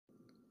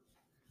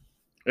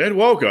And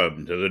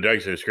welcome to the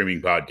Dice Are Screaming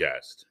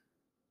podcast.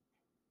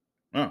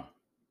 Oh.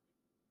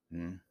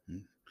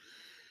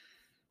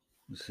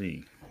 Let's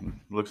see.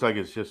 Looks like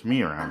it's just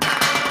me around.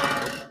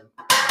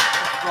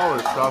 All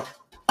this stuff.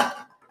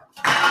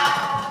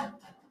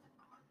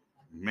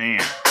 Man.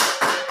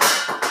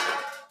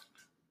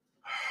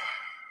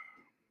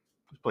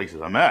 This place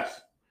is a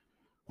mess.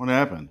 What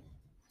happened?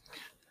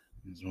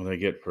 That's what I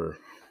get for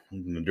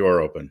leaving the door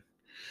open.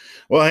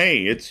 Well,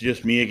 hey, it's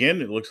just me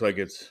again. It looks like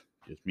it's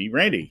just me,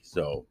 Randy.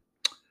 So,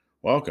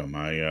 welcome.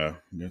 I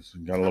guess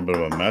got a little bit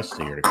of a mess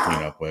here to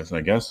clean up with,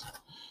 I guess.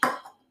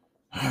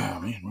 Oh,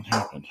 man, what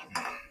happened?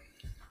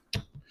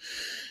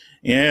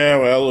 Yeah,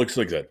 well, it looks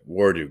like that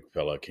Warduke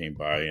fella came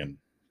by, and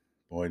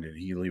boy, did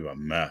he leave a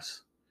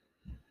mess.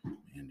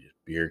 And just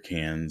beer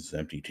cans,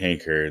 empty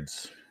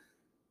tankards.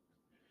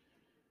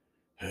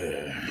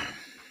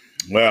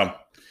 Well,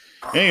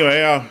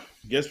 anyway, I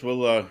guess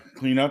we'll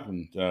clean up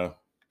and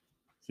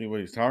see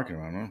what he's talking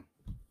about, huh?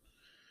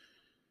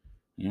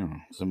 You know,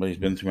 somebody's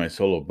been through my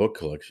solo book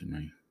collection.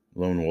 My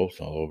Lone Wolf's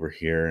all over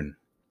here, and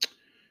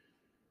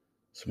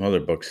some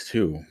other books,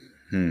 too.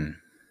 Yeah,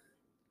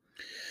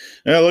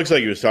 it looks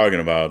like he was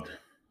talking about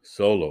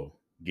solo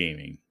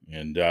gaming.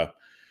 And,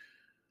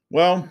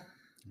 well,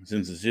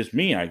 since it's just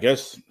me, I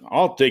guess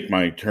I'll take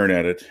my turn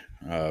at it.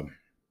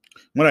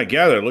 What I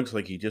gather, it looks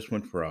like he just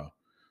went for a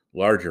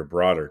larger,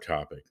 broader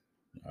topic.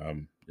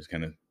 Just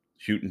kind of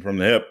shooting from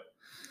the hip.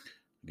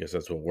 I guess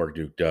that's what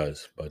Warduke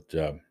does. But,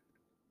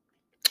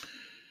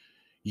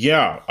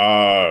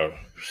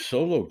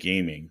 solo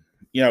gaming.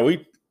 Yeah,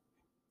 we've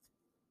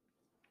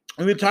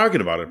been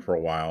talking about it for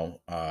a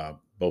while,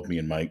 both me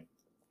and Mike.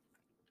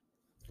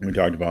 We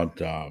talked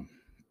about,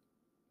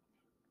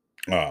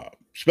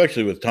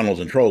 especially with Tunnels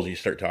and Trolls, you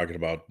start talking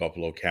about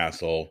Buffalo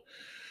Castle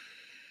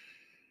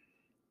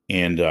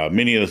and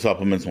many of the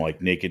supplements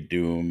like Naked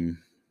Doom.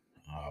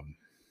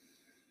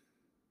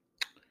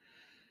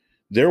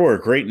 There were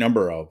a great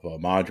number of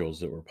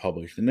modules that were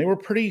published, and they were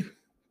pretty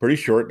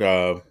short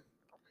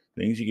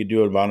things you could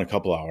do in about a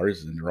couple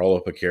hours and roll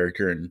up a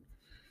character and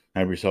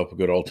have yourself a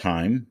good old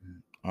time.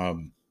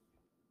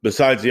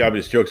 Besides the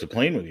obvious jokes of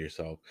playing with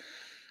yourself,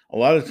 a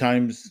lot of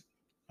times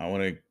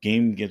when a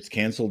game gets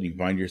canceled, you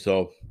find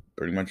yourself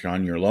pretty much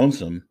on your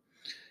lonesome.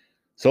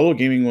 Solo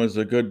gaming was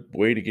a good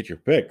way to get your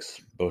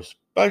fix,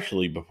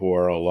 especially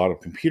before a lot of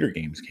computer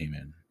games came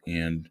in.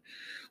 And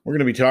we're going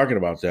to be talking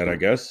about that, I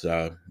guess.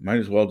 Might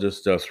as well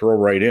just throw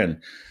right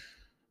in.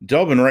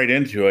 Delving right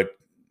into it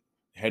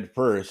head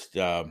first,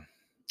 I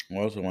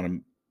also want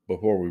to,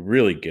 before we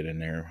really get in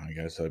there, I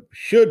guess I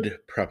should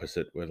preface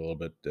it with a little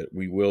bit that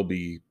we will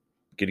be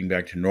getting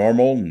back to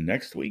normal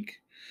next week.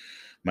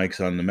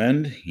 Mike's on the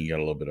mend. He got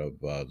a little bit of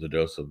the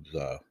dose of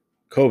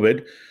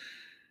COVID.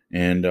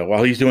 And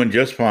while he's doing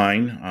just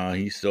fine,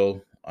 he's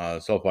still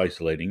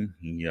self-isolating.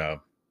 He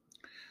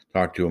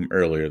talked to him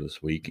earlier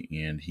this week,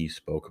 and he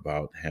spoke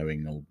about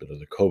having a little bit of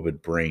the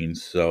COVID brain.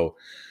 So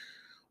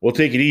we'll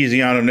take it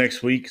easy on him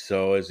next week.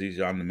 So as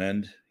he's on the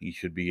mend, he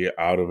should be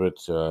out of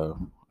it,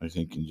 I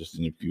think, in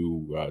a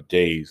few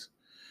days.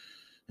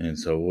 And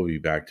so we'll be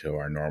back to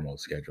our normal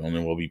schedule. And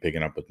then we'll be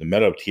picking up with the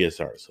meta of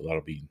TSR. So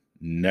that'll be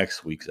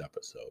next week's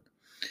episode.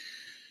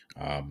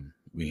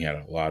 We had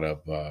a lot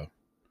of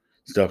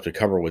stuff to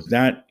cover with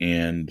that.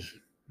 And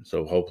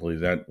so hopefully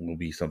that will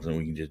be something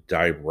we can just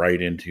dive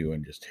right into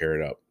and just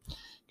tear it up.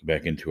 Get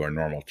back into our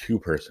normal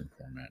two-person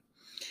format.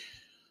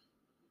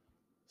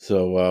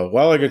 So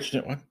while I get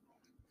you... What?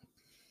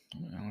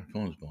 My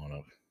phone's blowing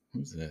up.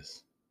 Who's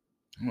this?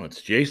 Oh,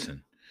 it's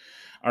Jason.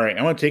 All right,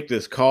 I'm going to take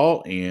this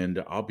call,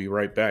 and I'll be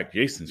right back.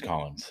 Jason's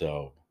calling,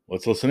 so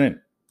let's listen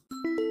in.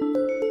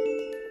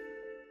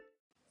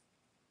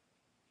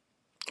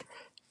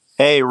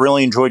 Hey,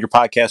 really enjoyed your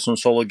podcast on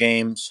solo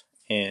games,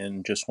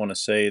 and just want to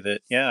say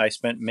that I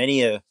spent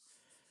many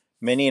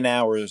an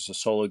hour as a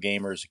solo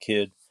gamer as a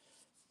kid,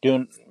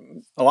 doing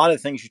a lot of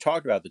the things you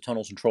talked about, the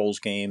Tunnels and Trolls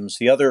games,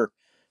 the other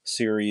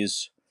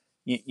series.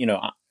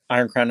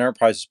 Iron Crown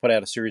Enterprises put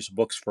out a series of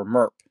books for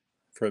MERP,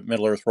 for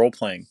Middle Earth Role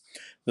Playing.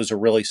 There's a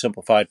really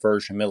simplified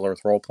version of Middle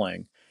Earth Role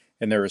Playing,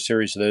 and there were a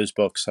series of those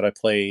books that I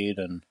played,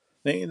 and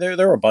there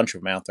were a bunch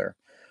of them out there,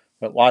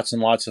 but lots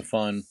and lots of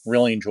fun.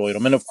 Really enjoyed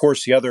them, and of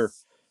course the other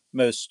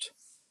most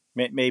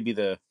maybe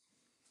the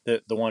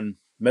one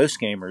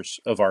most gamers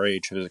of our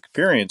age have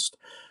experienced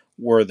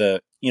were in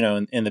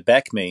the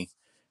Beck Me,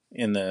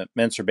 in the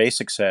Menser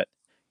Basic set,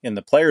 in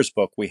the player's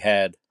book, we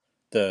had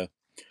the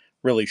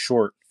really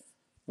short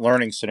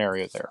learning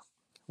scenario there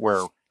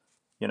where,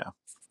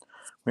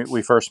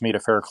 we first meet a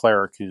fair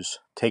cleric who's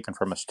taken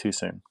from us too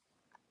soon.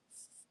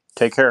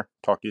 Take care.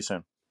 Talk to you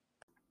soon.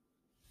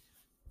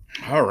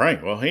 All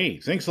right. Well, hey,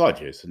 thanks a lot,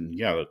 Jason.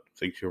 Yeah,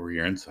 thanks for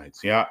your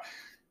insights. Yeah,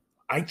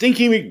 I think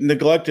he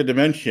neglected to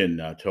mention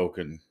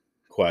Token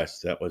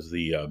Quest. That was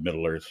the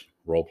Middle Earth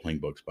role-playing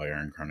books by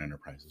Iron Crown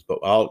Enterprises. But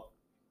I'll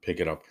pick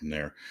it up from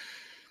there.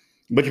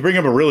 But you bring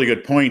up a really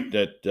good point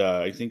that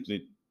I think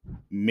that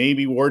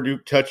maybe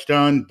Warduke touched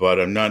on, but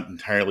I'm not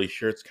entirely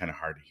sure. It's kind of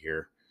hard to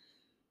hear.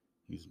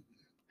 He's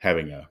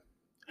having a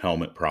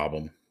helmet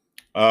problem.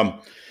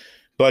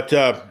 But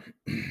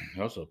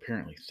also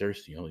apparently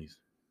thirsty. All these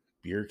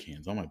beer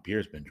cans. All my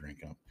beer's been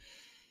drank up.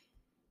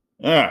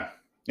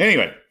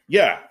 Anyway,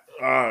 yeah.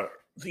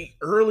 The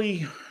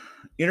early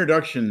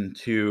introduction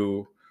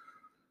to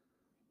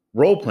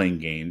role-playing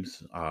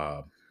games.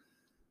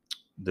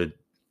 The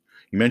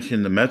You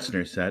mentioned the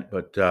Metzner set,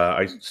 but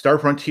Star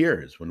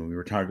Frontiers, when we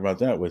were talking about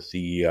that with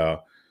the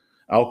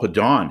Alpha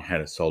Dawn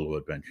had a solo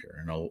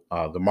adventure, and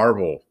the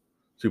Marvel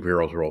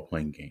superheroes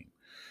role-playing game.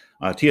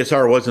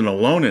 TSR wasn't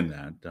alone in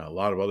that. A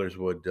lot of others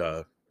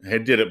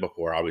had did it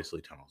before, obviously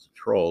Tunnels and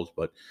Trolls,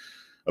 but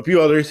a few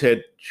others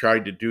had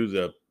tried to do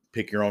the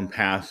pick your own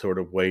path sort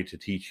of way to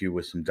teach you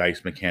with some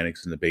dice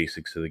mechanics and the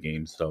basics of the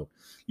game, so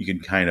you can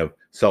kind of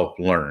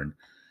self-learn.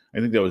 I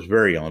think that was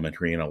very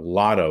elementary, and a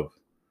lot of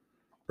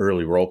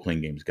early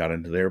role-playing games got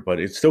into there, but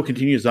it still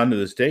continues on to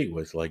this day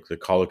with like the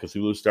Call of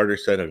Cthulhu starter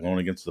set, Alone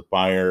Against the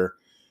Fire,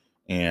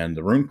 and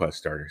the RuneQuest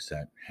starter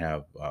set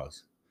have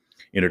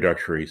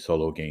introductory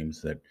solo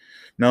games that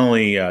not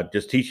only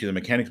just teach you the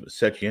mechanics but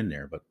set you in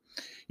there. But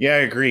yeah, I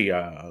agree.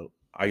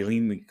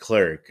 Eileen the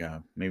cleric,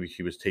 maybe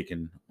she was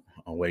taken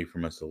away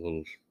from us a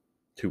little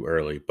too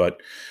early, but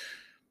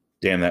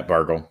damn that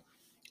Vargo,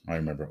 I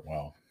remember it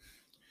well.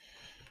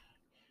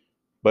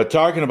 But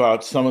talking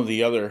about some of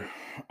the other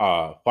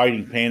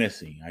fighting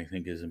fantasy, I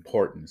think is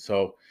important.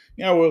 So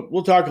yeah,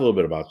 we'll talk a little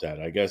bit about that.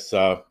 I guess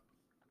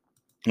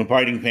in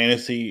fighting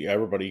fantasy,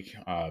 everybody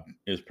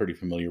is pretty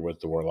familiar with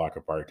the Warlock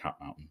of Firetop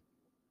Mountain.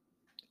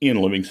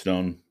 Ian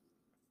Livingstone,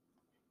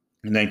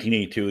 in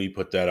 1982, he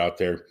put that out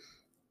there.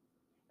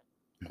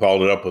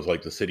 Followed it up with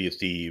like the City of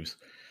Thieves,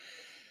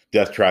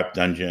 Death Trap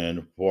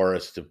Dungeon,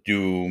 Forest of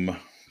Doom,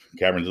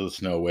 Caverns of the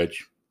Snow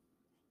Witch,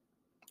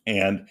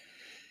 and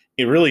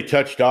it really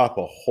touched off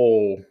a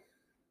whole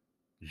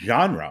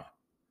genre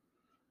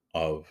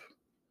of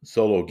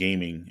solo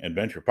gaming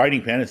adventure,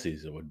 fighting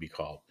fantasies, it would be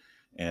called.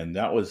 And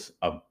that was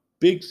a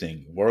big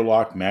thing.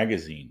 Warlock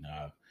Magazine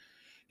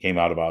came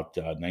out about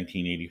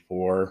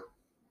 1984,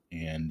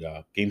 and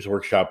Games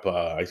Workshop,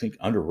 I think,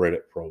 underwrote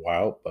it for a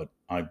while, but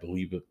I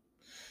believe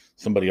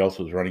somebody else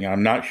was running it.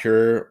 I'm not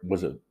sure.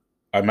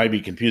 I might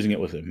be confusing it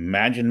with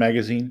Imagine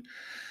Magazine,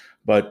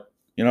 but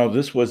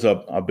this was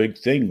a big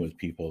thing with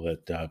people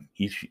that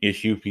each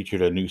issue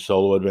featured a new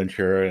solo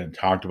adventure and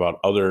talked about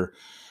other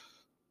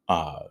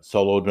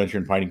solo adventure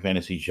and fighting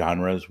fantasy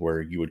genres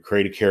where you would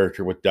create a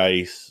character with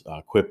dice,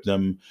 equip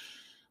them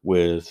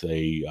with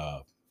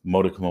a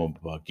modicum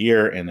of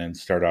gear, and then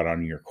start out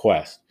on your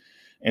quest.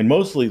 And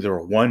mostly they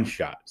were one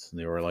shots.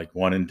 They were like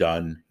one and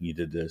done. You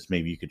did this.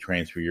 Maybe you could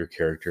transfer your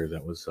character.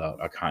 That was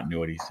a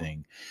continuity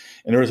thing.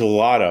 And there was a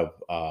lot of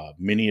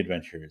mini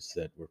adventures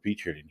that were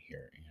featured in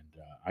here. And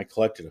I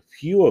collected a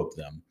few of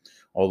them,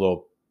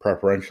 although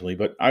preferentially.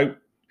 But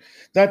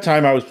that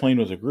time I was playing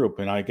with a group,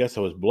 and I guess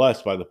I was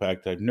blessed by the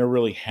fact that I've never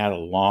really had a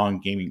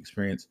long gaming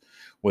experience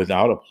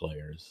without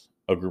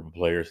a group of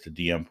players to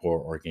DM for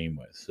or game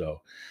with.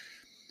 So,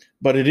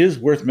 but it is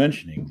worth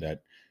mentioning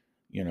that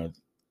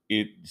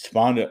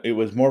it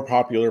was more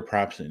popular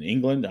perhaps in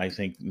England. I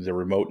think the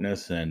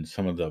remoteness and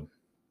some of the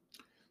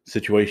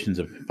situations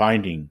of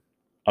finding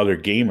other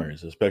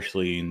gamers,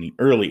 especially in the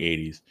early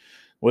 80s,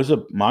 was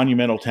a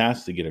monumental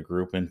task to get a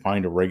group and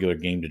find a regular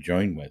game to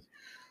join with.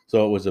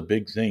 So it was a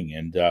big thing.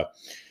 And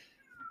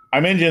I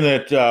mentioned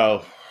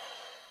that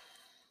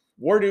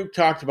Warduke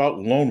talked about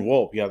Lone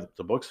Wolf. Yeah,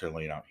 the books are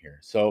laid out here.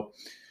 So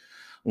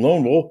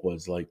Lone Wolf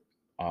was like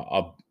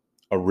a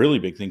really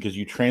big thing because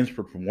you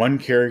transferred from one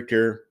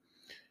character,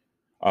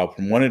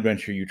 from one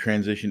adventure, you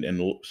transitioned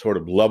and sort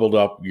of leveled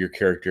up your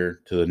character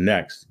to the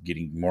next,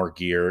 getting more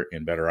gear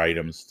and better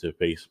items to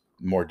face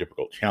more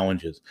difficult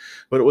challenges.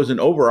 But it was an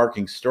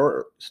overarching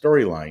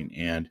storyline,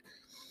 and it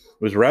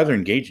was rather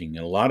engaging,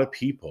 and a lot of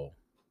people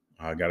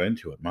got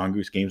into it.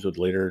 Mongoose Games would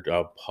later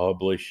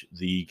publish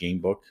the game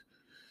book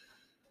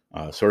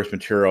source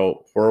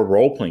material for a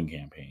role-playing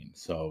campaign.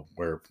 So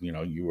where,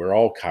 you were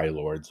all Kai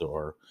Lords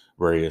or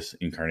various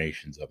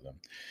incarnations of them.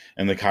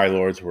 And the Kai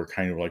Lords were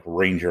kind of like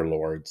ranger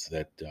lords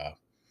that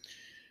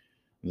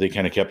they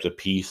kind of kept the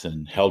peace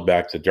and held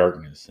back the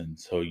darkness. And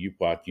so you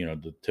fought,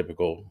 the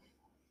typical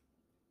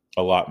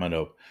allotment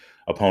of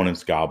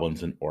opponents,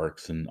 goblins and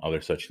orcs and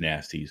other such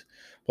nasties,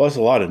 plus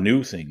a lot of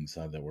new things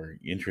that were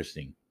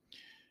interesting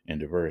and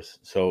diverse.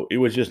 So it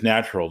was just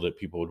natural that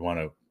people would want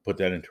to put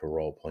that into a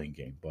role-playing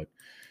game. But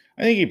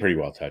I think he pretty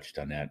well touched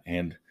on that.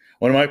 And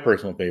one of my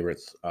personal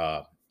favorites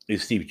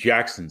is Steve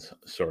Jackson's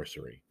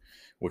Sorcery,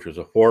 which was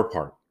a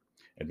 4-part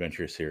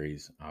adventure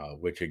series,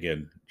 which,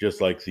 again, just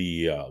like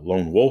the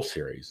Lone Wolf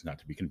series, not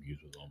to be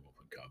confused with Lone Wolf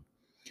and Cub.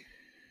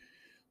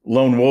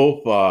 Lone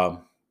Wolf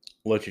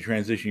lets you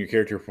transition your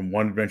character from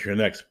one adventure to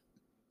the next.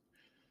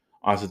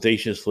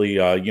 Ostentatiously,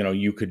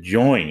 you could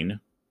join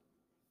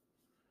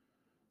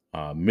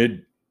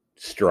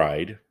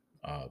mid-stride.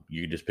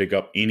 You can just pick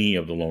up any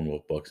of the Lone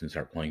Wolf books and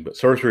start playing. But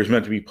Sorcery is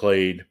meant to be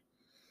played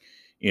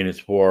in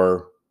its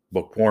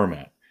 4-book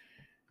format.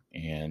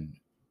 And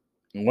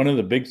one of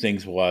the big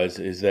things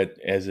is that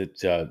as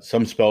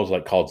some spells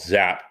like called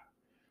Zap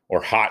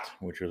or Hot,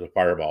 which was a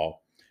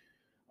fireball,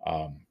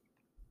 Um,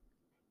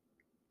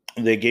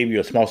 they gave you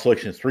a small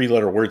selection of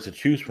 3-letter words to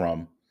choose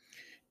from,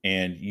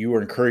 and you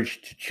were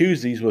encouraged to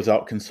choose these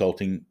without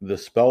consulting the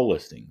spell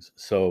listings.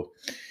 So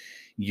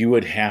you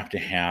would have to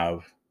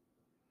have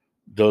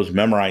those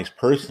memorized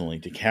personally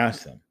to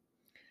cast them.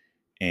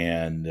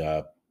 And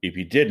if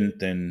you didn't,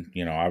 then,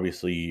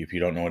 obviously, if you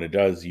don't know what it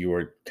does, you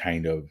were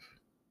kind of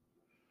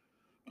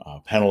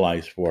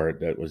penalized for it.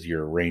 That was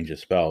your range of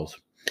spells.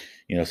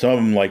 Some of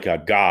them, like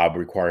a gob,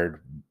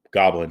 required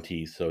goblin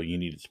teeth, so you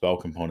needed spell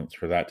components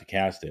for that to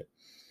cast it.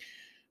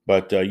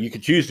 But you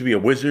could choose to be a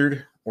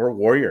wizard or a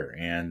warrior,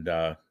 and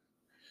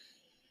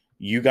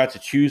you got to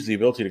choose the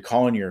ability to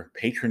call in your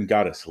patron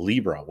goddess,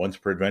 Libra, once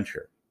per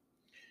adventure.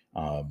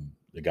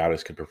 The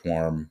goddess could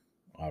perform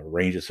a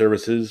range of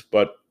services,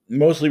 but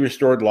mostly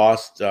restored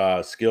lost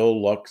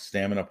skill, luck,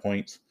 stamina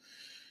points,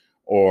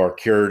 or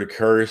cured a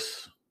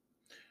curse,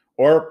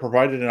 or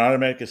provided an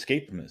automatic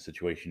escape from that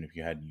situation if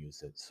you hadn't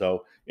used it.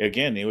 So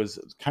again, it was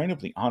kind of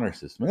the honor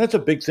system. And that's a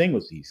big thing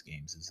with these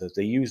games, is that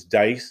they use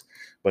dice,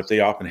 but they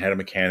often had a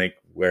mechanic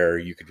where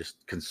you could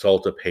just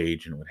consult a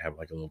page and it would have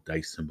like a little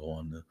dice symbol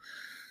on the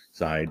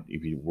side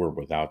if you were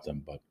without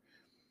them. But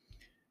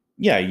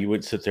yeah, you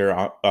would sit there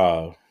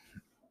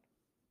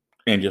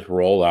and just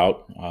roll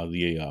out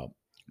the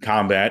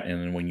combat,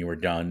 and then when you were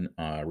done,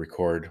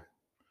 record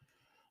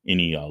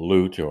any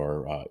loot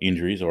or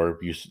injuries, or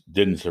if you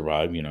didn't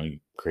survive, you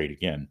create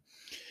again.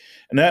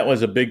 And that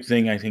was a big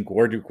thing I think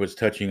Warduke was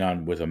touching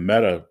on with a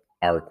meta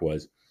arc,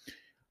 was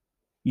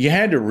you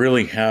had to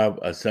really have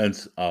a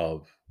sense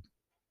of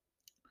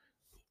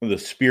the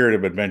spirit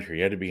of adventure.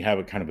 You had to have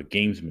a kind of a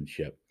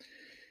gamesmanship.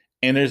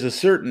 And there's a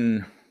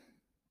certain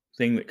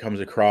thing that comes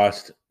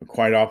across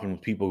quite often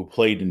with people who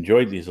played and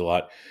enjoyed these a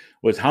lot,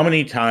 was how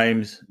many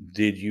times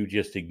did you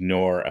just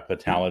ignore a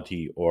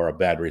fatality or a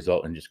bad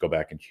result and just go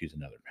back and choose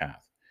another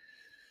path?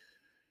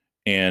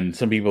 And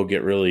some people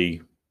get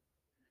really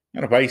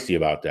kind of feisty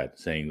about that,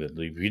 saying that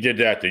if you did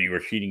that, then you were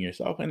cheating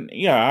yourself. And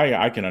yeah,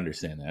 I can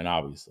understand that,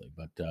 obviously.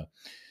 But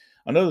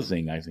another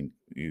thing I think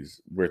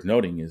is worth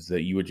noting is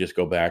that you would just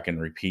go back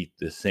and repeat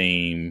the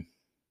same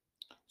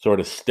sort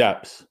of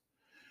steps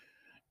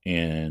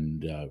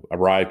and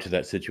arrive to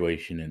that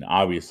situation and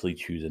obviously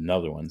choose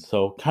another one.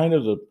 So kind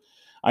of the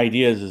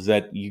idea is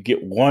that you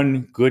get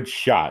one good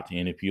shot.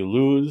 And if you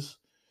lose,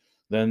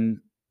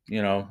 then,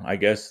 I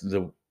guess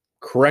the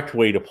correct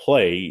way to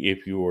play,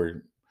 if you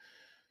were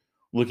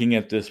looking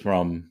at this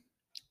from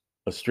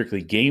a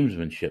strictly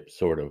gamesmanship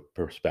sort of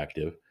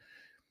perspective,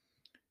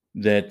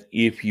 that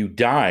if you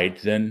died,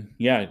 then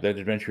yeah, that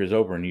adventure is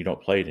over and you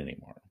don't play it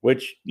anymore.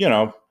 Which,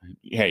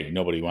 hey,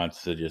 nobody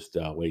wants to just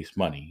waste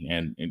money.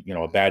 And,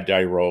 a bad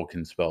die roll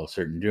can spell a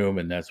certain doom,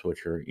 and that's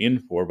what you're in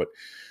for. But,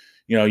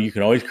 you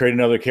can always create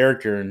another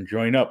character and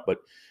join up. But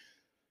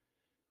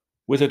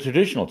with a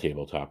traditional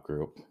tabletop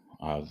group,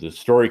 the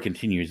story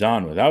continues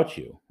on without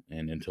you,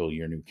 and until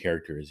your new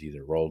character is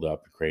either rolled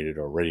up, created,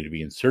 or ready to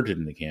be inserted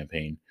in the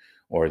campaign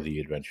or the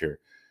adventure.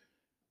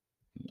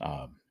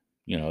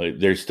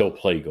 There's still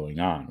play going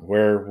on.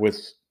 Where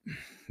with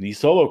these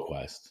solo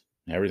quests,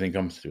 everything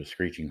comes to a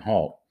screeching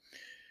halt.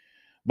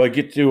 But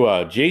get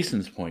to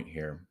Jason's point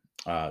here.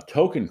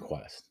 Token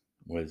Quest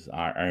was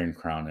Iron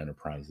Crown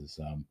Enterprises.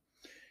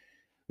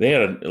 They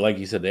had, like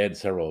you said, they had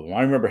several of them.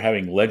 I remember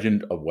having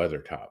Legend of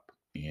Weathertop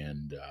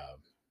and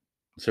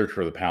Search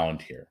for the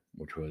Palantir,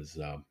 which was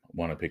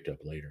one I picked up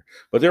later.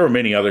 But there were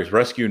many others.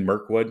 Rescue in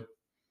Mirkwood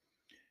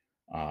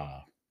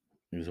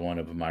was one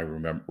of them I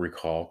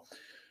recall.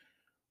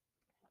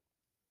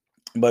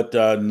 But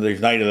there's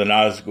Night of the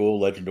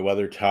Nazgul, Legend of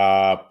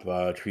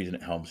Weathertop, Treason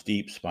at Helm's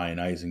Deep, Spy in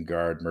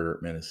Isengard, Murder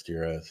at Minas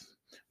Tirith,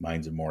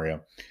 Mines of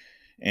Moria.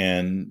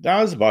 And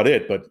that was about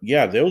it. But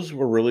yeah, those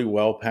were really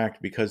well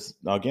packed because,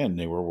 again,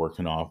 they were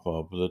working off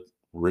of the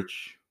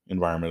rich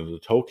environment of the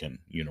Tolkien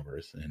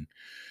universe. And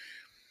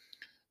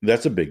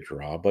that's a big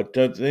draw. But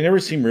they never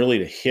seem really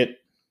to hit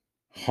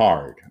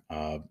hard.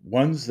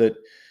 Ones that,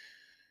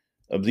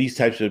 of these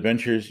types of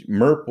adventures,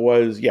 MERP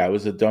was, it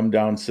was a dumbed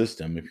down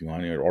system, if you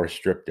want to, or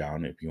stripped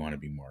down, if you want to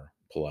be more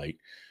polite.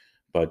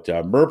 But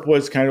MERP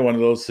was kind of one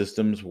of those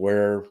systems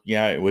where,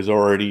 it was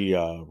already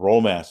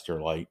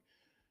Rollmaster light.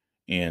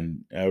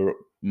 And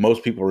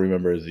most people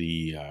remember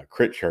the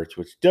crit charts,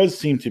 which does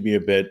seem to be a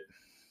bit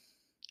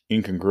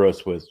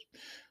incongruous with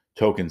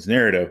Tolkien's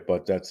narrative,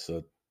 but that's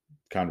a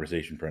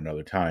conversation for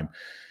another time.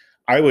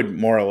 I would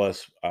more or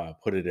less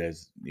put it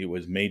as it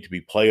was made to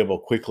be playable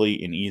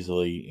quickly and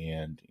easily,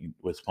 and it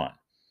was fun.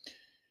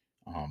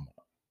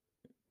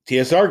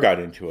 TSR got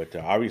into it.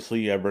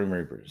 Obviously, everybody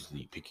remembers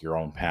the Pick Your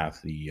Own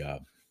Path, the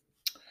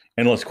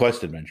Endless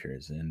Quest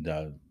adventures, and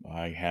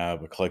I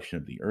have a collection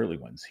of the early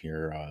ones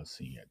here.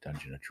 See,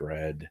 Dungeon of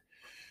Dread,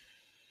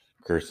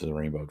 Curse of the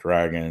Rainbow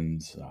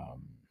Dragons,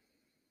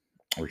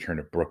 Return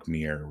to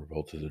Brookmere,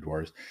 Revolt of the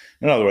Dwarves.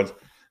 In other words,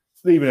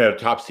 they even had a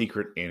Top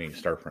Secret and a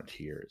Star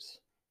Frontiers.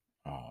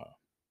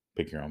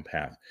 Pick Your Own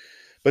Path.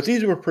 But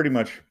these were pretty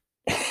much,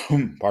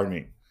 pardon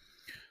me,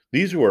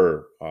 these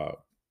were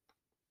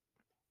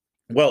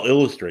well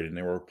illustrated, and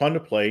they were fun to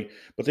play,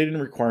 but they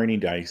didn't require any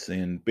dice.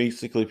 And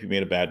basically, if you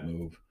made a bad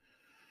move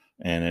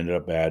and ended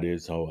up bad,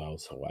 is oh well,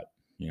 so what?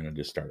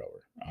 Just start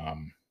over.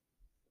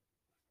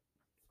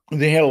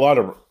 They had a lot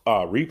of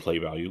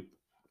replay value,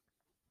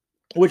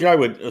 which I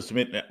would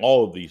submit that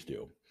all of these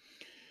do.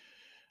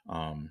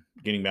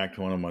 Getting back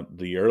to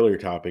the earlier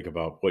topic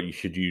about what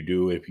you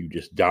do if you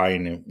just die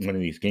in one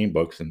of these game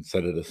books and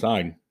set it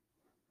aside.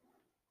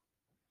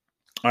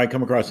 I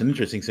come across an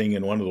interesting thing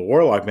in one of the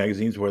Warlock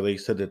magazines where they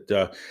said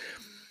that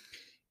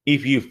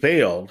if you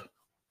failed,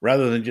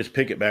 rather than just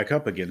pick it back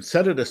up again,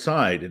 set it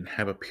aside and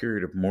have a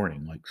period of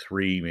mourning, like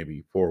 3,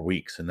 maybe 4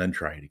 weeks, and then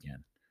try it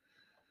again.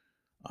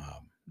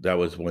 That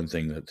was one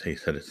thing that they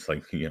said. It's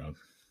like,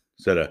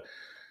 set a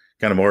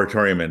kind of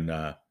moratorium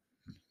and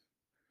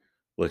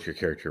let your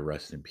character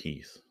rest in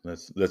peace.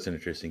 That's an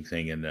interesting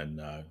thing. And then,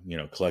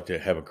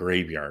 have a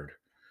graveyard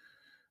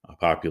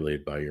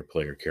populated by your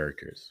player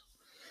characters.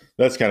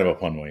 That's kind of a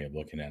fun way of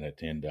looking at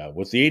it. And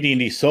with the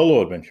AD&D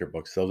solo adventure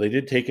books, though, they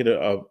did take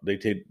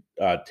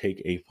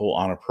take a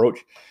full-on approach.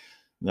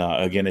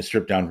 Again, a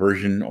stripped-down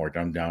version or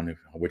dumbed down,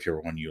 whichever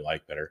one you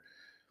like better,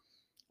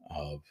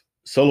 of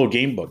solo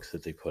game books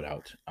that they put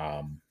out.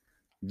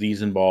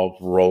 These involve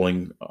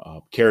rolling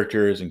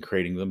characters and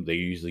creating them. They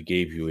usually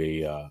gave you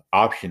a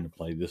option to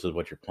play. This is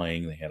what you're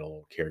playing. They had a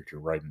little character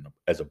written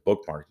as a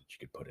bookmark that you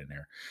could put in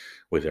there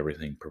with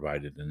everything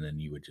provided, and then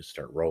you would just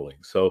start rolling.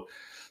 So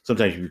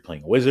sometimes you'd be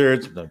playing a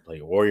wizard, sometimes play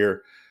a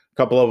warrior. A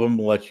couple of them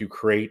let you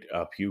create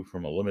a few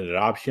from a limited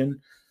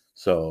option.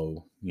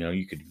 So,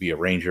 you could be a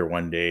ranger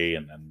one day,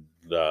 and then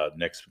the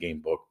next game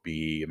book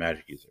be a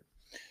magic user.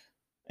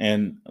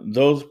 And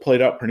those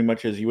played out pretty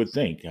much as you would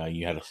think.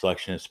 You had a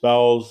selection of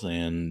spells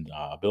and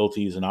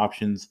abilities and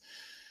options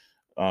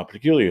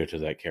peculiar to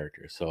that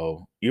character.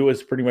 So it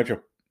was pretty much a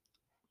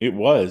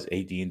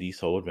D&D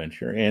solo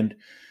adventure, and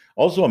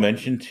also a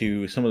mention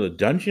to some of the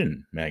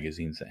dungeon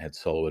magazines that had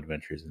solo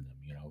adventures in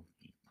them.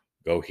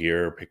 Go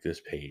here, pick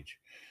this page.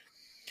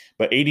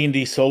 But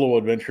AD&D solo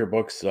adventure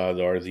books,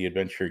 or the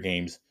adventure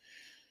games,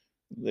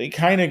 they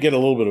kind of get a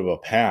little bit of a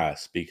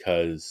pass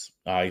because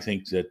I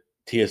think that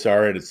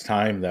TSR at its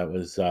time, that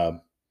was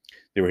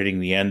they were hitting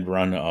the end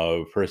run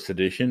of first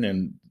edition,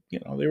 and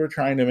they were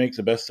trying to make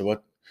the best of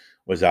what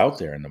was out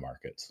there in the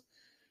markets.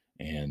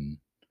 And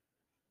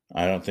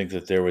I don't think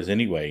that there was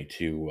any way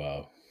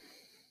to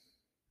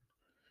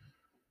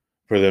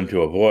for them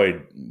to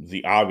avoid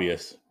the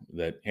obvious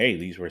that, hey,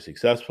 these were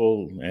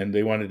successful and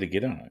they wanted to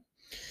get on it.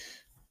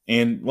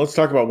 And let's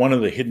talk about one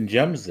of the hidden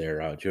gems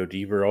there. Joe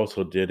Deaver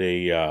also did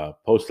a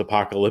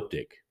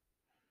post-apocalyptic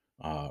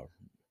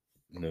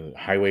the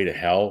Highway to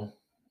Hell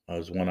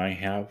is one I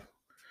have.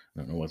 I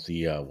don't know what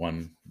the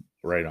one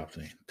right off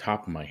the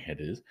top of my head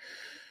is.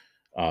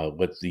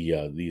 What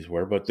these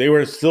were, but they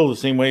were still the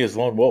same way as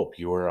Lone Wolf.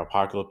 You were an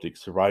apocalyptic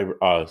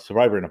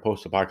survivor in a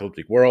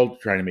post-apocalyptic world,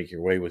 trying to make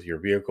your way with your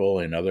vehicle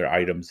and other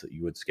items that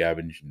you would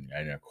scavenge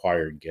and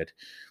acquire and get.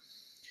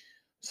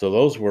 So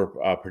those were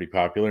pretty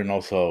popular, and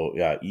also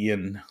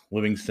Ian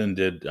Livingston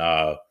did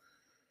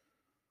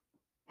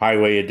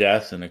Highway of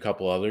Death and a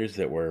couple others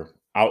that were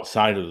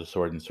outside of the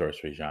sword and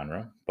sorcery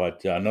genre.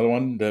 But another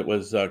one that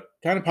was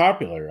kind of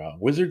popular,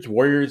 Wizards,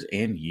 Warriors,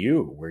 and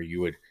You, where you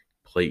would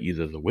play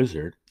either the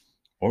wizard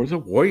or the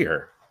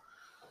warrior.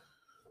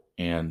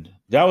 And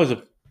that was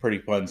a pretty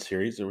fun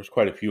series. There was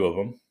quite a few of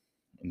them.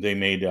 They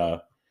made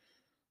the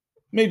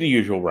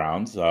usual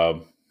rounds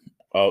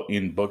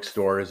in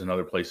bookstores and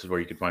other places where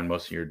you could find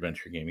most of your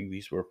adventure gaming.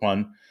 These were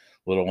fun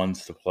little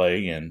ones to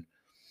play, and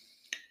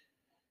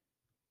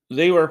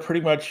they were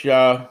pretty much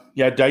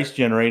dice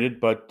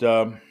generated, but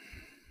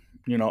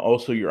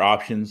also your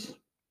options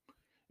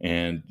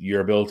and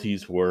your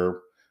abilities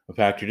were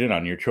factored in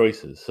on your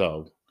choices.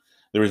 So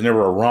there was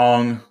never a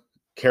wrong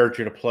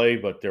character to play,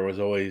 but there was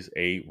always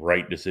a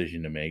right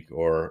decision to make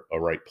or a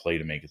right play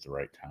to make at the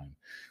right time.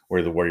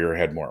 Where the warrior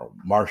had more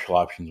martial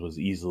options, was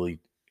easily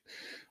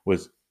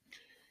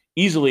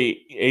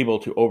able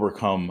to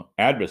overcome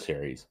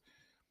adversaries.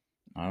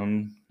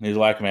 His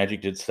lack of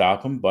magic did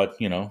stop him, but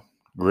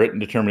grit and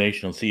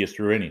determination will see us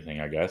through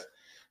anything, I guess.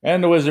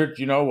 And the wizard,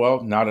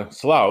 not a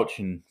slouch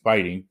in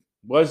fighting,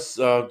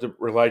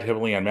 relied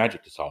heavily on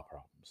magic to solve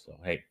problems. So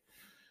hey,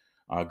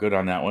 good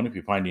on that one. If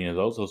you find any of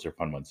those are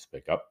fun ones to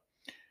pick up.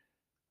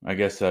 I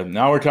guess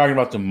now we're talking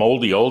about the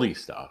moldy oldie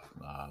stuff.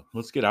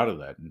 Let's get out of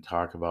that and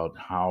talk about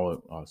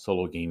how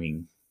solo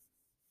gaming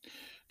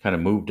kind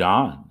of moved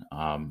on.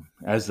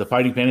 As the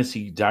fighting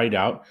fantasy died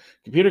out,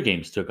 computer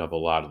games took up a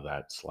lot of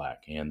that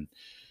slack. And,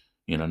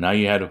 now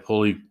you had a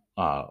fully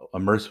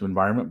immersive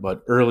environment,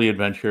 but early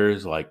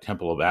adventures like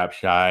Temple of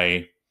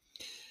Apshai,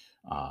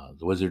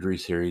 the Wizardry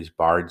series,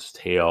 Bard's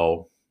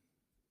Tale,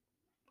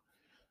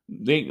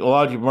 they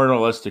allowed you more or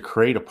less to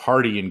create a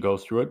party and go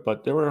through it,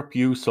 but there were a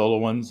few solo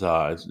ones.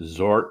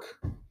 Zork.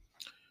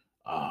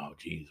 Oh,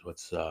 geez,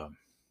 what's... I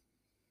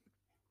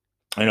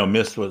know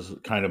Myst was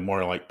kind of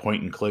more like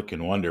point and click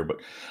and wonder, but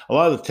a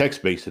lot of the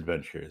text-based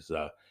adventures,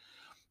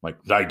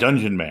 like Thy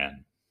Dungeon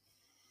Man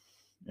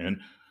and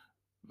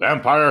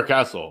Vampire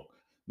Castle,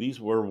 These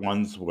were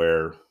ones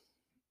where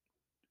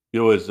it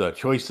was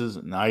choices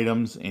and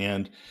items,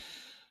 and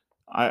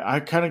I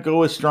kind of go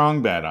with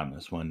strong bad on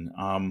this one.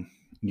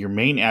 Your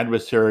main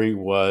adversary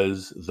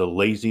was the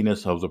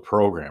laziness of the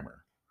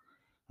programmer.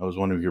 That was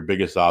one of your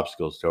biggest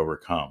obstacles to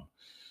overcome.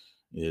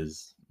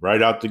 Is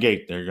right out the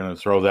gate, they're going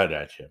to throw that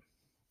at you.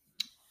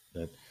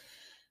 That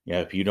yeah,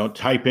 if you don't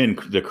type in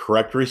the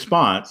correct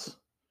response,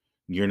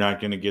 you're not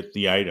going to get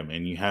the item,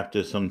 and you have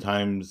to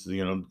sometimes,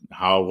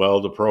 how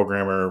well the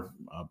programmer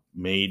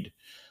made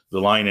the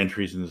line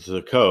entries into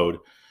the code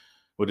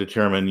would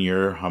determine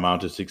your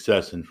amount of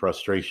success and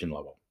frustration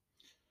level.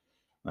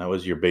 That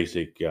was your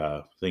basic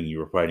thing you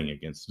were fighting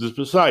against, just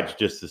besides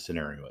just the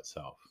scenario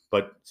itself.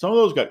 But some of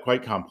those got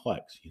quite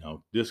complex.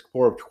 Disc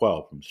 4 of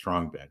 12 from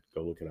Strongbed.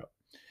 Go look it up.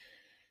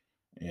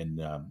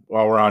 And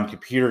while we're on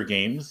computer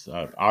games,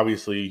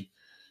 obviously,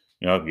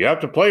 if you have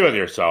to play with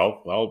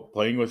yourself, well,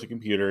 playing with a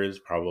computer is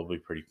probably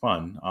pretty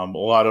fun. A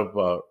lot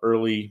of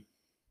early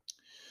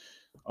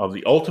of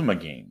the Ultima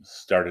games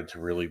started to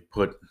really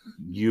put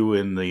you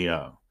in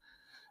the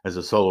as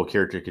a solo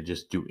character could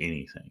just do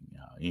anything.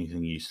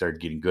 Anything you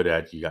started getting good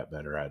at, you got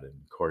better at it.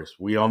 And of course,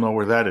 we all know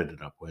where that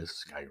ended up with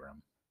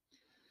Skyrim.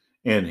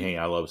 And hey,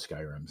 I love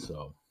Skyrim.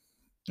 So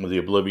the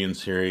Oblivion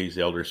series,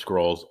 the Elder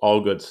Scrolls,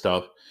 all good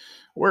stuff.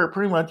 Where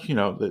pretty much,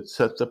 that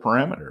set the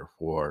parameter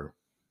for,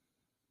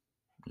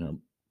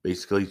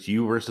 basically it's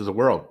you versus the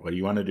world. What do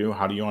you want to do?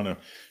 How do you want to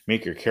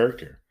make your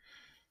character?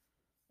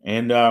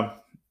 And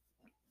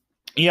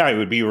yeah, I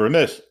would be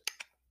remiss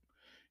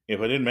if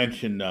I didn't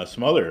mention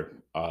some other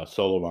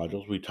solo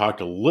modules. We talked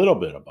a little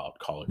bit about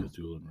Call of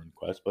Cthulhu and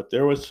RuneQuest, but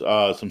there was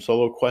some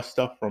solo quest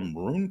stuff from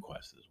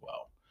RuneQuest as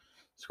well.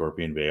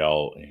 Scorpion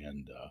Vale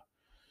and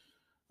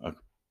a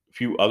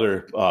few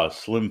other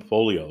slim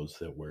folios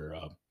that were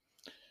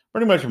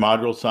pretty much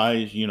module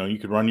size. You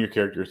could run your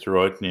character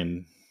through it,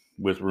 and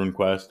with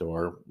RuneQuest,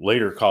 or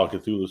later Call of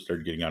Cthulhu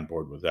started getting on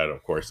board with that,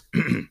 of course.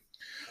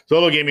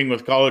 Solo gaming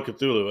with Call of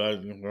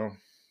Cthulhu,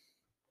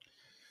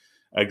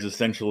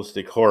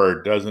 existentialistic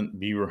horror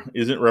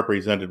isn't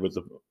represented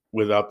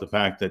without the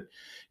fact that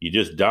you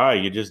just die.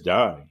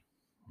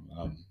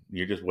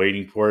 You're just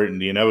waiting for it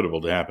and the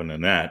inevitable to happen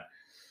in that.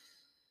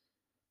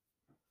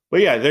 But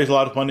yeah, there's a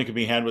lot of fun that can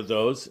be had with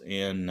those,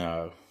 and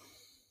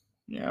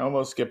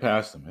almost skip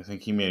past them. I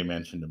think he may have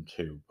mentioned them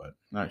too, but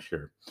not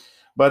sure.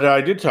 But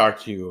I did talk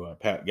to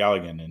Pat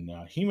Galligan, and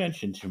he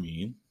mentioned to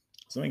me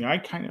something I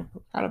kind of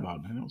forgot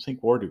about. And I don't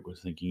think Warduke was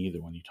thinking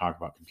either when you talk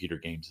about computer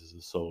games as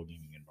a solo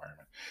gaming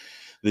environment.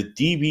 The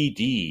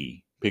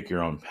DVD Pick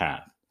Your Own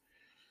Path,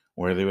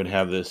 where they would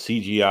have the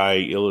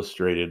CGI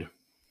illustrated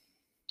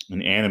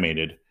and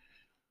animated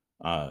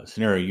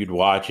scenario. You'd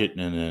watch it,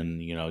 and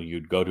then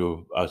you'd go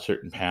to a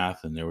certain path,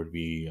 and there would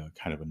be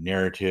kind of a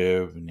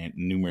narrative and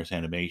numerous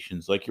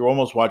animations, like you're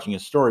almost watching a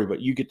story, but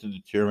you get to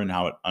determine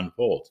how it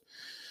unfolds.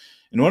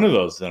 And one of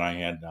those that I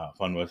had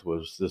fun with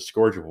was the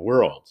Scourge of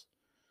Worlds.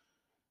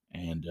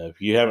 And if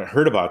you haven't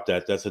heard about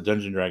that, that's a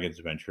Dungeons & Dragons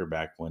adventure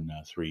back when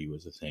 3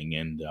 was a thing,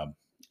 and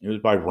it was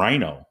by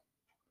Rhino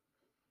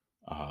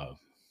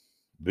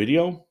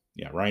Video.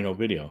 Yeah, Rhino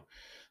Video.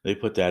 They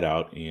put that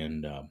out,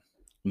 and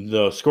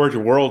the Scourge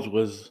of Worlds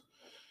was,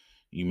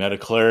 you met a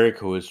cleric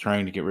who was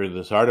trying to get rid of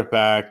this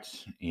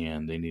artifact,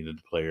 and they needed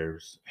the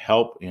players'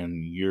 help,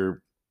 and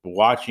you're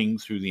watching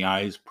through the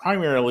eyes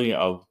primarily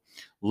of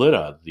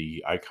Lita,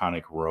 the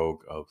iconic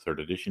rogue of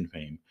 3rd edition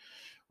fame,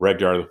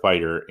 Regdar the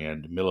fighter,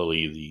 and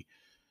Millie the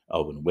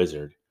elven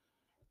wizard.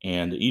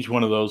 And each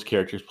one of those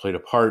characters played a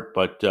part,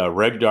 but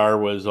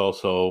Regdar was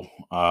also,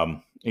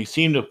 he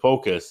seemed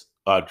to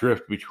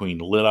drift between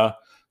Lita's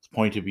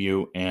point of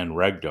view and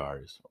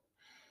Regdar's,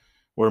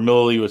 where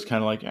Millie was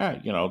kind of like,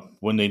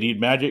 when they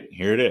need magic,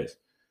 here it is.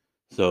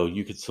 So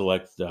you could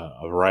select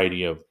a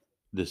variety of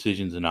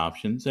decisions and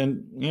options,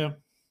 and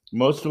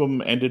most of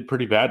them ended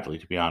pretty badly,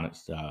 to be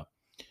honest.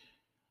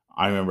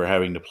 I remember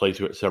having to play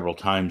through it several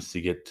times to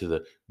get to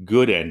the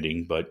good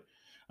ending, but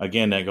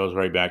again, that goes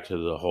right back to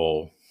the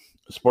whole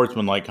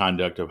sportsmanlike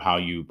conduct of how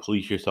you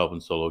police yourself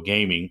in solo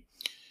gaming.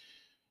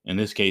 In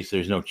this case,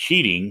 there's no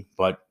cheating,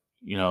 but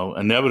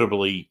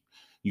inevitably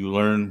you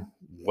learn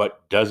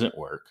what doesn't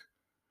work,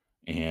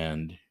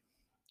 and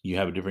you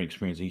have a different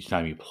experience each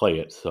time you play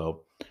it.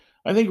 So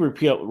I think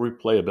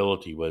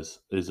replayability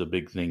is a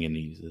big thing in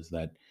these, is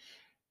that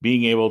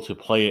being able to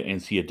play it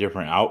and see a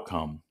different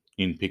outcome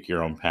in Pick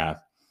Your Own Path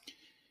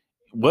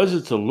was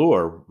its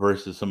allure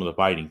versus some of the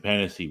fighting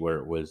fantasy, where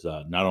it was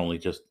not only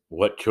just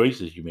what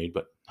choices you made,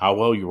 but how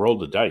well you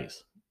rolled the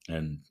dice,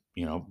 and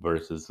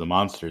versus the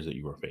monsters that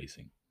you were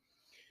facing.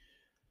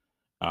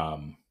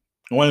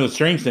 One of the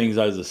strange things,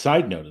 as a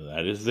side note of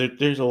that, is that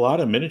there's a lot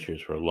of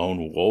miniatures for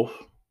Lone Wolf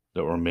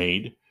that were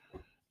made,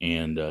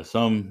 and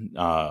some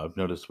I've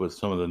noticed with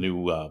some of the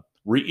new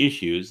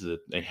reissues that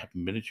they have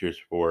miniatures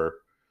for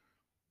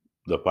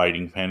the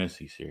fighting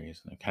fantasy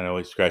series. And I kind of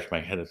always scratch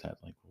my head at that,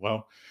 like,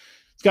 well,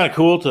 it's kind of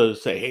cool to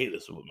say, hey,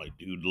 this is what my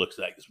dude looks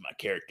like. This is my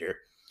character.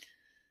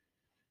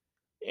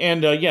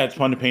 And yeah, it's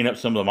fun to paint up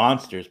some of the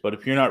monsters. But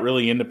if you're not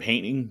really into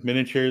painting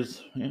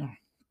miniatures,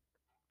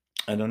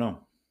 I don't know.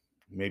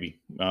 maybe.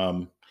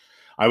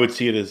 I would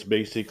see it as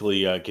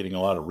basically getting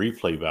a lot of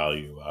replay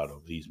value out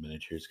of these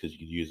miniatures because you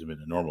could use them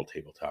in a normal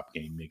tabletop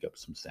game, make up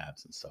some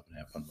stats and stuff, and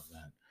have fun with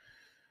that.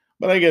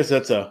 But I guess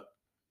that's a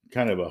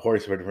kind of a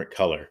horse of a different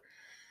color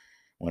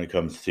when it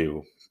comes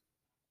to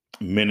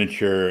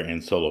miniature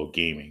and solo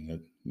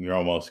gaming. You're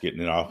almost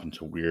getting it off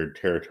into weird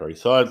territory.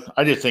 So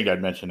I just think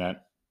I'd mention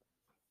that.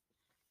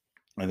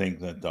 I think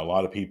that a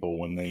lot of people,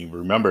 when they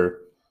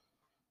remember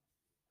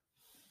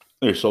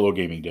their solo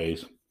gaming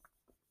days,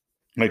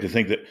 like to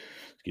think that,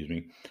 excuse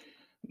me,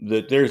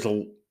 that there was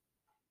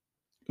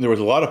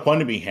a lot of fun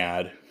to be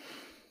had,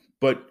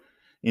 but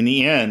in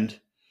the end,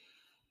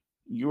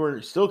 you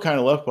were still kind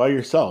of left by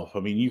yourself. I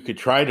mean, you could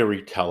try to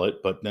retell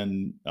it, but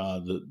then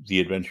the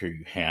adventure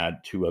you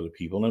had to other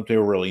people, and if they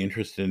were really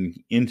interested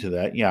into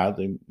that, yeah,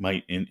 they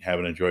might have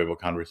an enjoyable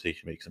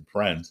conversation, make some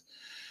friends.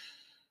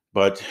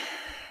 But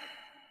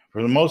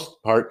for the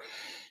most part,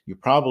 you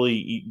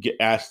probably get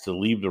asked to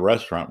leave the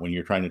restaurant when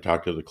you're trying to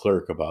talk to the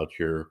clerk about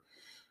your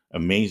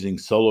amazing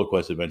solo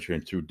quest adventure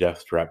through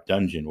Death Trap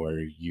Dungeon,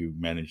 where you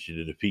managed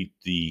to defeat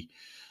the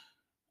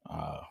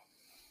uh,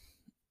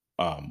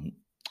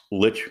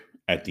 lich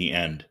at the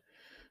end,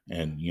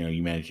 and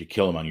you managed to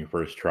kill him on your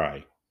first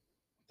try.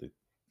 The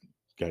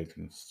guy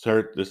can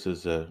start. This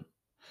is a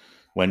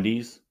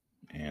Wendy's,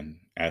 and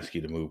ask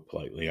you to move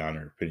politely on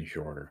or finish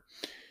your order.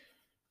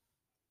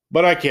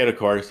 But I can't, of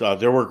course.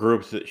 There were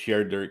groups that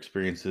shared their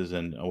experiences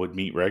and would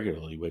meet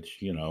regularly, which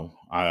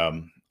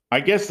I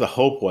guess the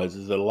hope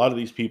is that a lot of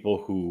these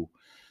people who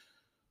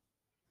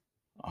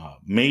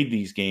made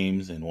these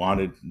games and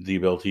wanted the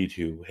ability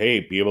to, hey,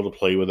 be able to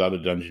play without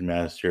a dungeon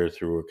master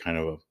through a kind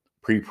of a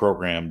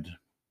pre-programmed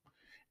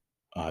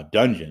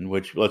dungeon,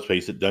 which, let's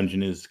face it,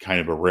 dungeon is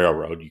kind of a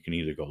railroad. You can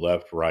either go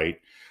left, right,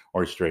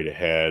 or straight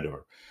ahead,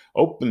 or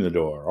open the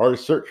door, or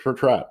search for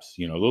traps.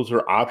 Those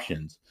are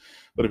options.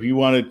 But if you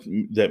wanted,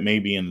 that may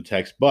be in the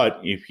text, but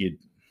if it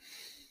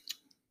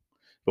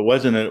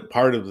wasn't a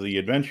part of the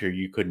adventure,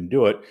 you couldn't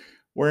do it.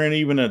 We're in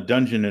even a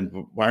dungeon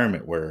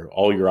environment where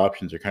all your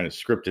options are kind of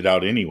scripted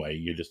out anyway.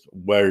 You just,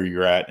 where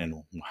you're at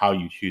and how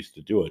you choose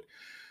to do it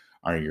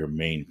are your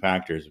main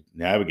factors of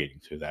navigating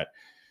through that.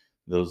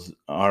 Those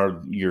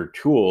are your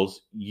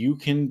tools. You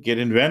can get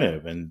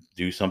inventive and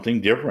do something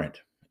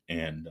different.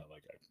 And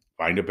like,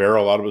 find a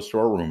barrel out of a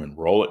storeroom and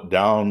roll it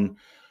down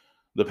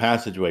the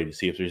passageway to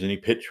see if there's any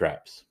pit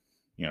traps.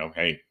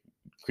 Hey,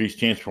 increased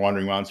chance for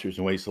wandering monsters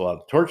and waste a lot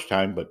of torch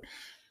time, but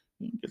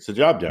gets the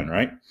job done,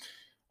 right?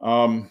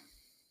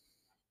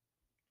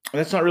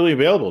 That's not really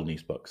available in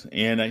these books.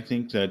 And I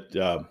think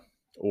that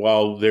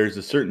while there's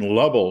a certain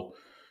level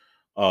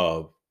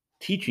of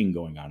teaching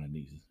going on in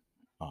these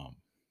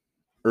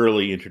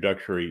early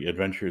introductory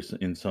adventures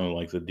in some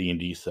like the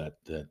D&D set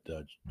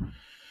that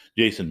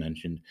Jason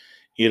mentioned,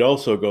 it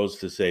also goes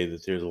to say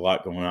that there's a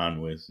lot going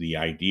on with the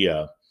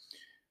idea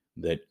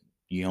that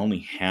you only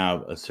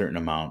have a certain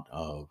amount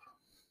of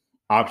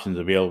options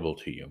available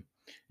to you.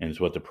 And it's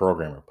what the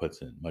programmer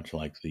puts in, much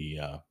like the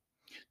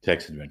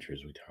text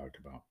adventures we talked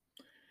about.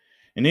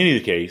 In any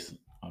case,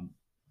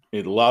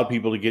 it allowed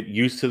people to get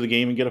used to the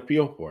game and get a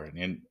feel for it.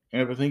 And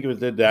if I think of it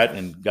did that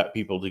and got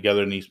people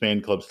together in these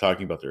fan clubs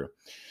talking about their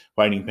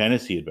fighting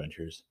fantasy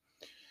adventures,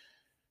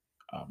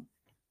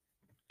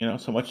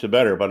 so much the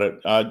better.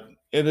 But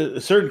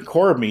a certain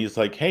core of me is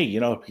like, hey, if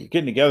you're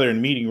getting together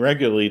and meeting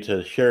regularly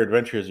to share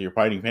adventures of your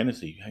fighting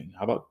fantasy, hey,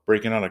 how about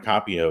breaking out a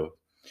copy of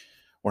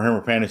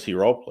Warhammer Fantasy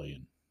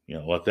Roleplay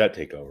and let that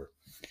take over?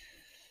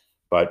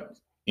 But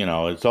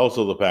it's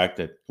also the fact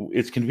that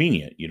it's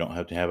convenient. You don't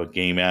have to have a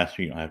game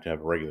master. You don't have to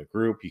have a regular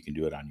group. You can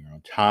do it on your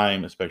own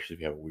time, especially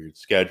if you have a weird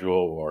schedule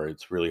or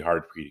it's really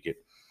hard for you to get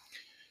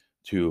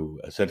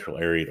to a central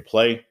area to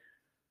play.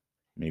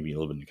 Maybe you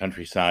live in the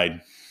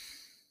countryside.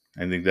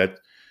 I think that's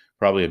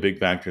probably a big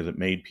factor that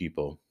made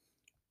people,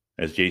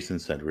 as Jason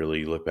said,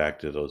 really look back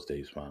to those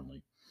days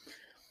fondly.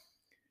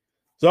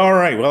 So, all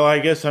right. Well, I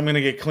guess I'm going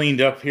to get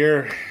cleaned up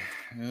here.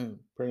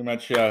 Pretty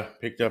much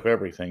picked up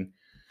everything.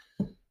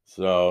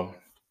 So,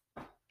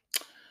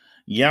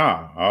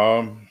 yeah.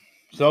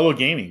 Solo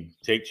gaming,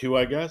 take 2,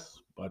 I guess.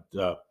 But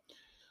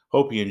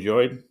hope you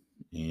enjoyed.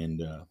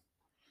 And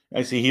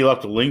I see he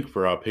left a link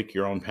for a pick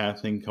your own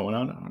path thing going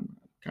on. I'm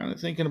kind of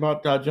thinking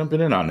about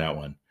jumping in on that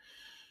one.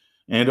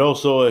 And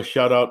also a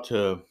shout out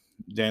to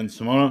Dan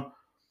Simona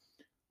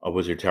of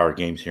Wizard Tower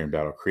Games here in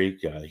Battle Creek.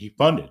 He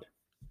funded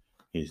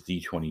his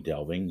D20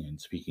 delving. And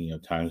speaking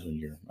of times when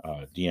your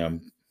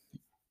DM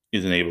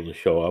isn't able to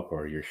show up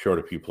or you're short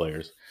a few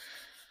players,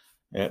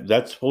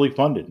 that's fully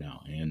funded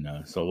now. And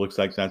so it looks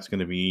like that's going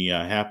to be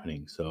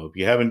happening. So if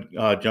you haven't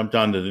jumped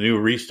onto the new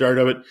restart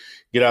of it,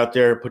 get out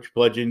there, put your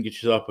pledge in,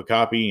 get yourself a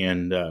copy,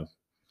 and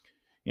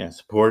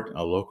support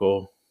a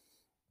local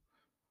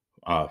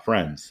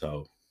friend.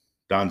 So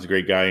Don's a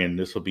great guy, and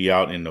this will be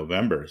out in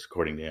November,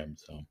 according to him.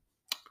 So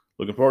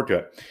looking forward to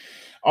it.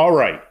 All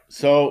right.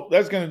 So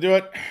that's going to do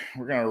it.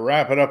 We're going to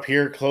wrap it up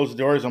here. Close the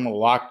doors. I'm going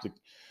to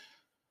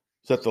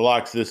set the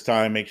locks this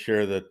time. Make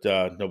sure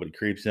that nobody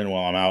creeps in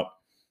while I'm out.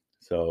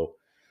 So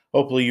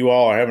hopefully you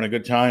all are having a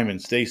good time and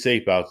stay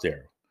safe out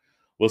there.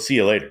 We'll see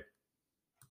you later.